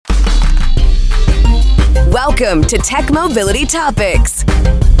Welcome to Tech Mobility Topics.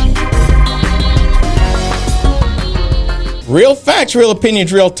 Real facts, real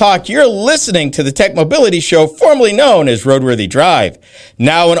opinions, real talk. You're listening to the Tech Mobility Show, formerly known as Roadworthy Drive.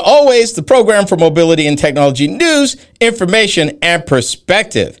 Now and always, the program for mobility and technology news, information, and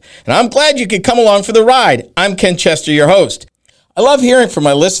perspective. And I'm glad you could come along for the ride. I'm Ken Chester, your host. I love hearing from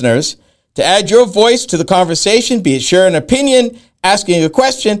my listeners. To add your voice to the conversation, be it sharing an opinion, asking a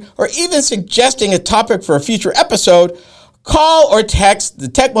question, or even suggesting a topic for a future episode, call or text the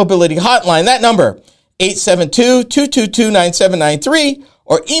Tech Mobility Hotline. That number, 872-222-9793,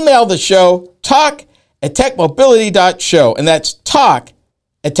 or email the show, talk@techmobility.show, and that's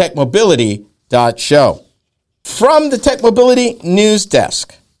talk@techmobility.show. From the Tech Mobility News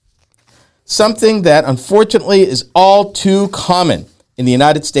Desk, something that unfortunately is all too common in the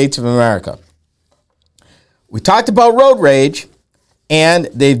United States of America. We talked about road rage, and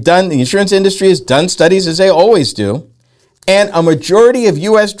the insurance industry has done studies, as they always do, and a majority of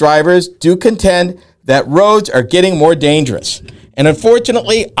U.S. drivers do contend that roads are getting more dangerous. And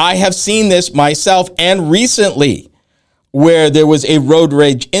unfortunately, I have seen this myself and recently, where there was a road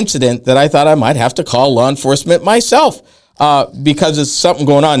rage incident that I thought I might have to call law enforcement myself because there's something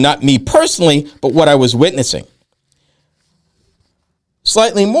going on, not me personally, but what I was witnessing.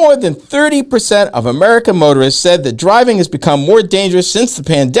 Slightly more than 30% of American motorists said that driving has become more dangerous since the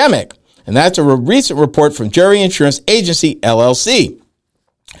pandemic, and that's a recent report from Jury Insurance Agency, LLC.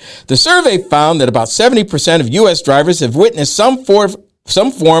 The survey found that about 70% of U.S. drivers have witnessed some form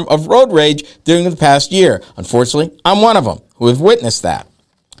of road rage during the past year. Unfortunately, I'm one of them who have witnessed that.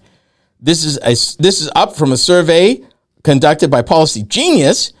 This is up from a survey conducted by Policy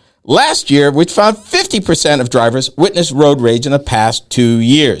Genius last year, which found 50% of drivers witnessed road rage in the past 2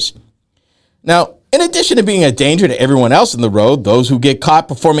 years. Now, in addition to being a danger to everyone else on the road, those who get caught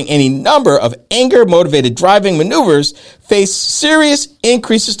performing any number of anger-motivated driving maneuvers face serious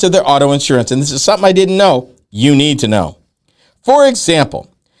increases to their auto insurance. And this is something I didn't know you need to know. For example,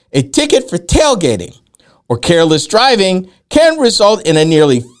 a ticket for tailgating or careless driving can result in a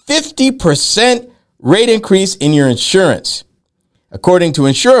nearly 50% rate increase in your insurance, according to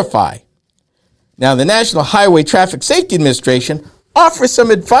Insurify. Now, the National Highway Traffic Safety Administration offers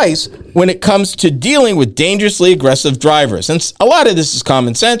some advice when it comes to dealing with dangerously aggressive drivers. And a lot of this is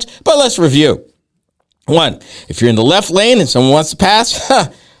common sense, but let's review. 1, if you're in the left lane and someone wants to pass,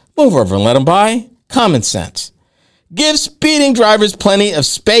 move over and let them by. Common sense. Give speeding drivers plenty of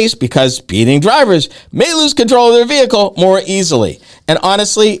space because speeding drivers may lose control of their vehicle more easily. And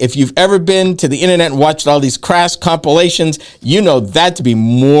honestly, if you've ever been to the internet and watched all these crash compilations, you know that to be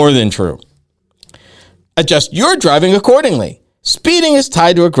more than true. Adjust your driving accordingly. Speeding is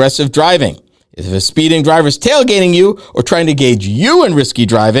tied to aggressive driving. If a speeding driver is tailgating you or trying to engage you in risky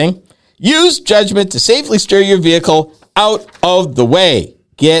driving, use judgment to safely steer your vehicle out of the way.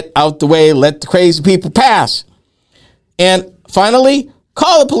 Get out the way, let the crazy people pass. And finally,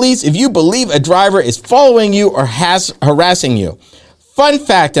 call the police if you believe a driver is following you or harassing you. Fun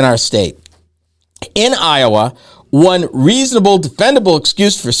fact in our state. In Iowa, one reasonable, defendable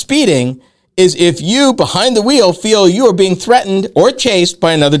excuse for speeding is if you, behind the wheel, feel you are being threatened or chased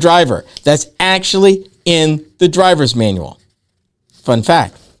by another driver. That's actually in the driver's manual. Fun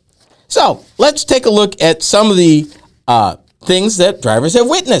fact. So let's take a look at some of the things that drivers have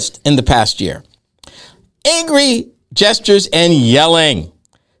witnessed in the past year. Angry gestures and yelling.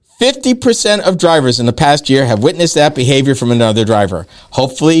 50% of drivers in the past year have witnessed that behavior from another driver.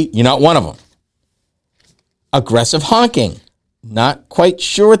 Hopefully, you're not one of them. Aggressive honking. Not quite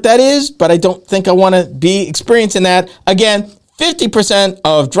sure what that is, but I don't think I want to be experiencing that. Again, 50%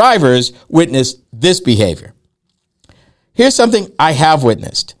 of drivers witness this behavior. Here's something I have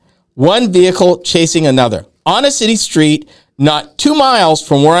witnessed. One vehicle chasing another on a city street, not 2 miles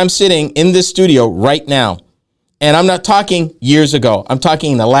from where I'm sitting in this studio right now. And I'm not talking years ago. I'm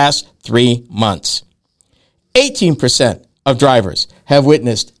talking in the last 3 months. 18% of drivers have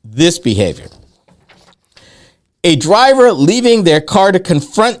witnessed this behavior. A driver leaving their car to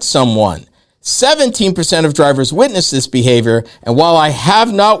confront someone. 17% of drivers witness this behavior, and while I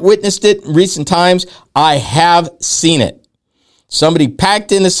have not witnessed it in recent times, I have seen it. Somebody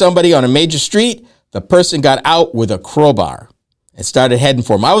packed into somebody on a major street. The person got out with a crowbar and started heading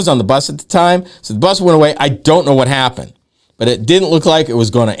for him. I was on the bus at the time, so the bus went away. I don't know what happened, but it didn't look like it was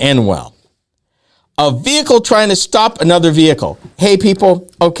going to end well. A vehicle trying to stop another vehicle. Hey, people,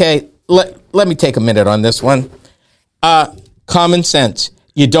 okay, let me take a minute on this one. Common sense.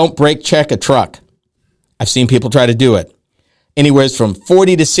 You don't brake check a truck. I've seen people try to do it. Anywhere from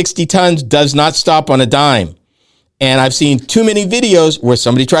 40 to 60 tons does not stop on a dime. And I've seen too many videos where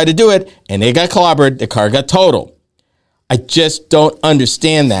somebody tried to do it and they got clobbered, the car got totaled. I just don't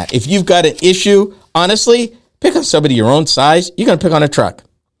understand that. If you've got an issue, honestly, pick up somebody your own size. You're going to pick on a truck,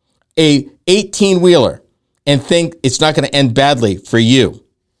 a 18-wheeler, and think it's not going to end badly for you.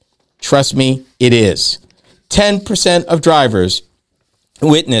 Trust me, it is. 10% of drivers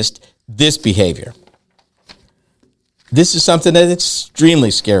witnessed this behavior. This is something that's extremely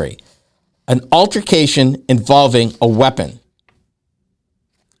scary. An altercation involving a weapon.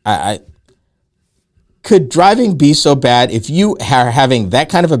 Could driving be so bad if you are having that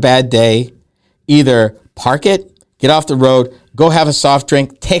kind of a bad day? Either park it, get off the road, go have a soft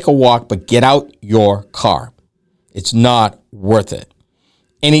drink, take a walk, but get out your car. It's not worth it.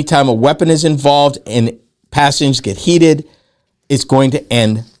 Anytime a weapon is involved and passengers get heated, it's going to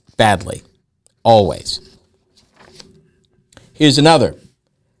end badly. Always. Here's another.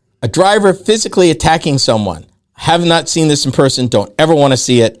 A driver physically attacking someone. Have not seen this in person. Don't ever want to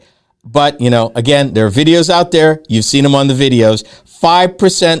see it. But, again, there are videos out there. You've seen them on the videos.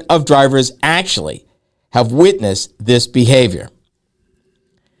 5% of drivers actually have witnessed this behavior.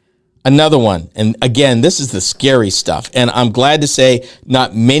 Another one, and again, this is the scary stuff. And I'm glad to say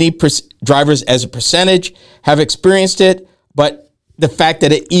not many drivers as a percentage have experienced it, but the fact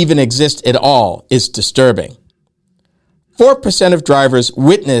that it even exists at all is disturbing. 4% of drivers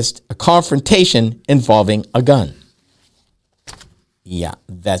witnessed a confrontation involving a gun. Yeah,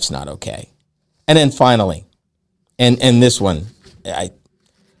 that's not okay. And then finally, and this one,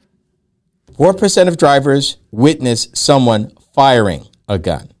 4% of drivers witness someone firing a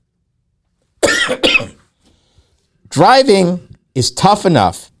gun. Driving is tough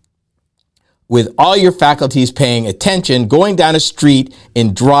enough with all your faculties paying attention, going down a street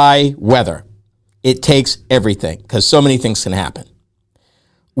in dry weather. It takes everything because so many things can happen.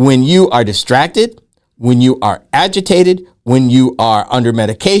 When you are distracted, when you are agitated, when you are under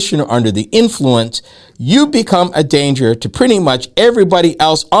medication or under the influence, you become a danger to pretty much everybody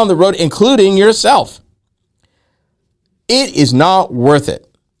else on the road, including yourself. It is not worth it.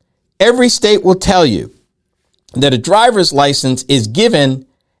 Every state will tell you that a driver's license is given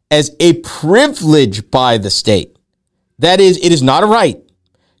as a privilege by the state. That is, it is not a right.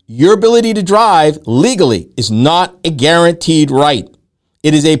 Your ability to drive legally is not a guaranteed right.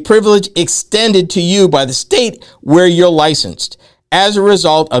 It is a privilege extended to you by the state where you're licensed as a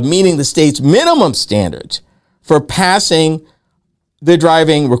result of meeting the state's minimum standards for passing the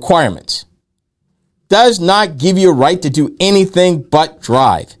driving requirements. Does not give you a right to do anything but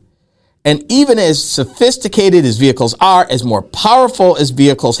drive. And even as sophisticated as vehicles are, as more powerful as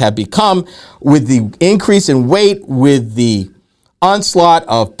vehicles have become, with the increase in weight, with the onslaught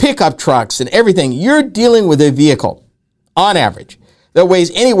of pickup trucks and everything, you're dealing with a vehicle, on average, that weighs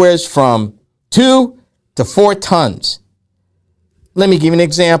anywhere from 2 to 4 tons. Let me give you an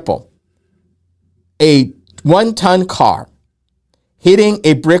example. A 1-ton car hitting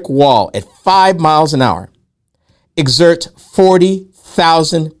a brick wall at 5 miles an hour exerts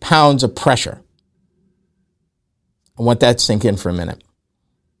 40,000 pounds of pressure. I want that to sink in for a minute.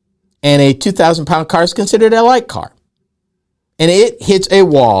 And a 2,000-pound car is considered a light car. And it hits a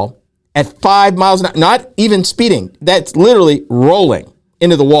wall at 5 miles an hour, not even speeding. That's literally rolling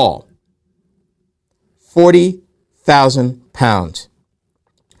into the wall. 40,000 pounds.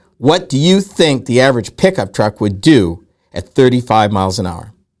 What do you think the average pickup truck would do at 35 miles an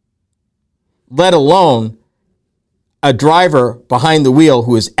hour? Let alone a driver behind the wheel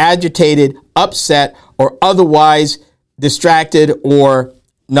who is agitated, upset, or otherwise distracted or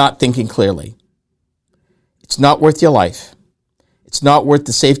not thinking clearly. It's not worth your life. It's not worth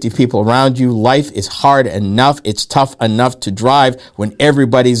the safety of people around you. Life is hard enough. It's tough enough to drive when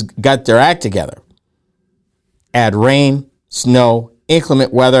everybody's got their act together. Add rain, snow,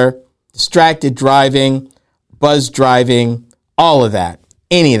 inclement weather, distracted driving, buzz driving, all of that,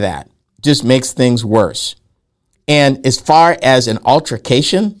 any of that just makes things worse. And as far as an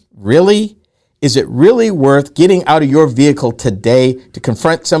altercation, really, is it really worth getting out of your vehicle today to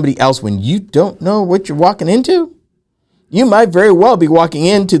confront somebody else when you don't know what you're walking into? You might very well be walking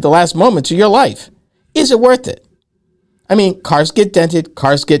into the last moments of your life. Is it worth it? I mean, cars get dented,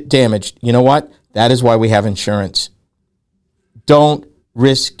 cars get damaged. You know what? That is why we have insurance. Don't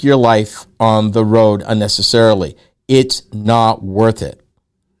risk your life on the road unnecessarily. It's not worth it.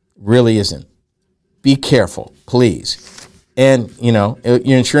 Really isn't. Be careful, please. And, your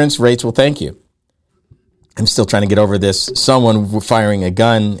insurance rates will thank you. I'm still trying to get over this. Someone firing a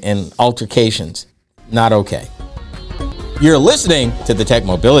gun and altercations. Not okay. You're listening to the Tech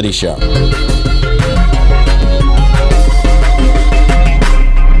Mobility Show.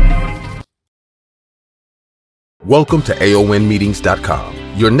 Welcome to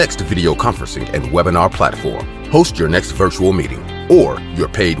AONmeetings.com, your next video conferencing and webinar platform. Host your next virtual meeting or your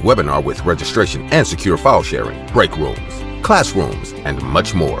paid webinar with registration and secure file sharing, break rooms, classrooms, and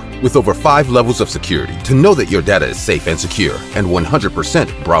much more. With over 5 levels of security to know that your data is safe and secure and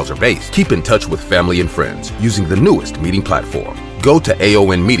 100% browser-based. Keep in touch with family and friends using the newest meeting platform. Go to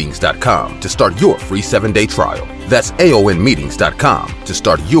AONmeetings.com to start your free 7-day trial. That's AONmeetings.com to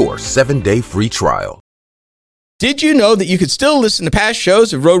start your 7-day free trial. Did you know that you could still listen to past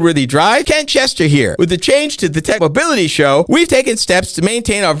shows of Roadworthy Drive? Ken Chester here. With the change to the Tech Mobility Show, we've taken steps to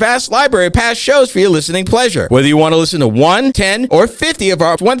maintain our vast library of past shows for your listening pleasure. Whether you want to listen to 1, 10, or 50 of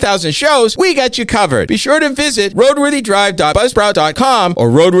our 1,000 shows, we got you covered. Be sure to visit roadworthydrive.buzzsprout.com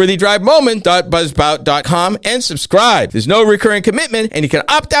or roadworthydrivemoment.buzzsprout.com and subscribe. There's no recurring commitment, and you can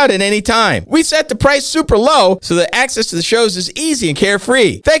opt out at any time. We set the price super low so that access to the shows is easy and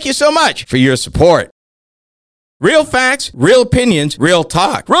carefree. Thank you so much for your support. Real facts, real opinions, real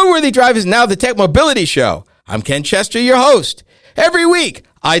talk. Roadworthy Drive is now the Tech Mobility Show. I'm Ken Chester, your host. Every week,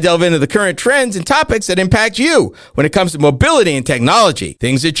 I delve into the current trends and topics that impact you when it comes to mobility and technology.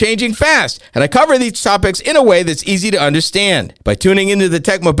 Things are changing fast, and I cover these topics in a way that's easy to understand. By tuning into the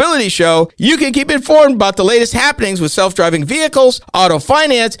Tech Mobility Show, you can keep informed about the latest happenings with self-driving vehicles, auto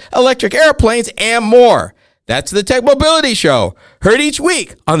finance, electric airplanes, and more. That's the Tech Mobility Show, heard each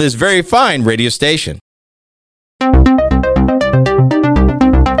week on this very fine radio station.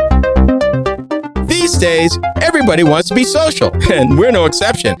 These days, everybody wants to be social, and we're no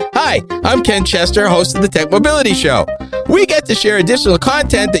exception. Hi, I'm Ken Chester, host of the Tech Mobility Show. We get to share additional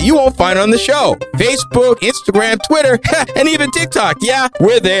content that you won't find on the show. Facebook, Instagram, Twitter, and even TikTok. Yeah,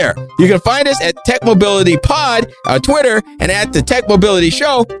 we're there. You can find us at Tech Mobility Pod on Twitter and at the Tech Mobility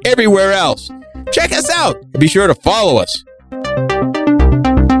Show everywhere else. Check us out and be sure to follow us.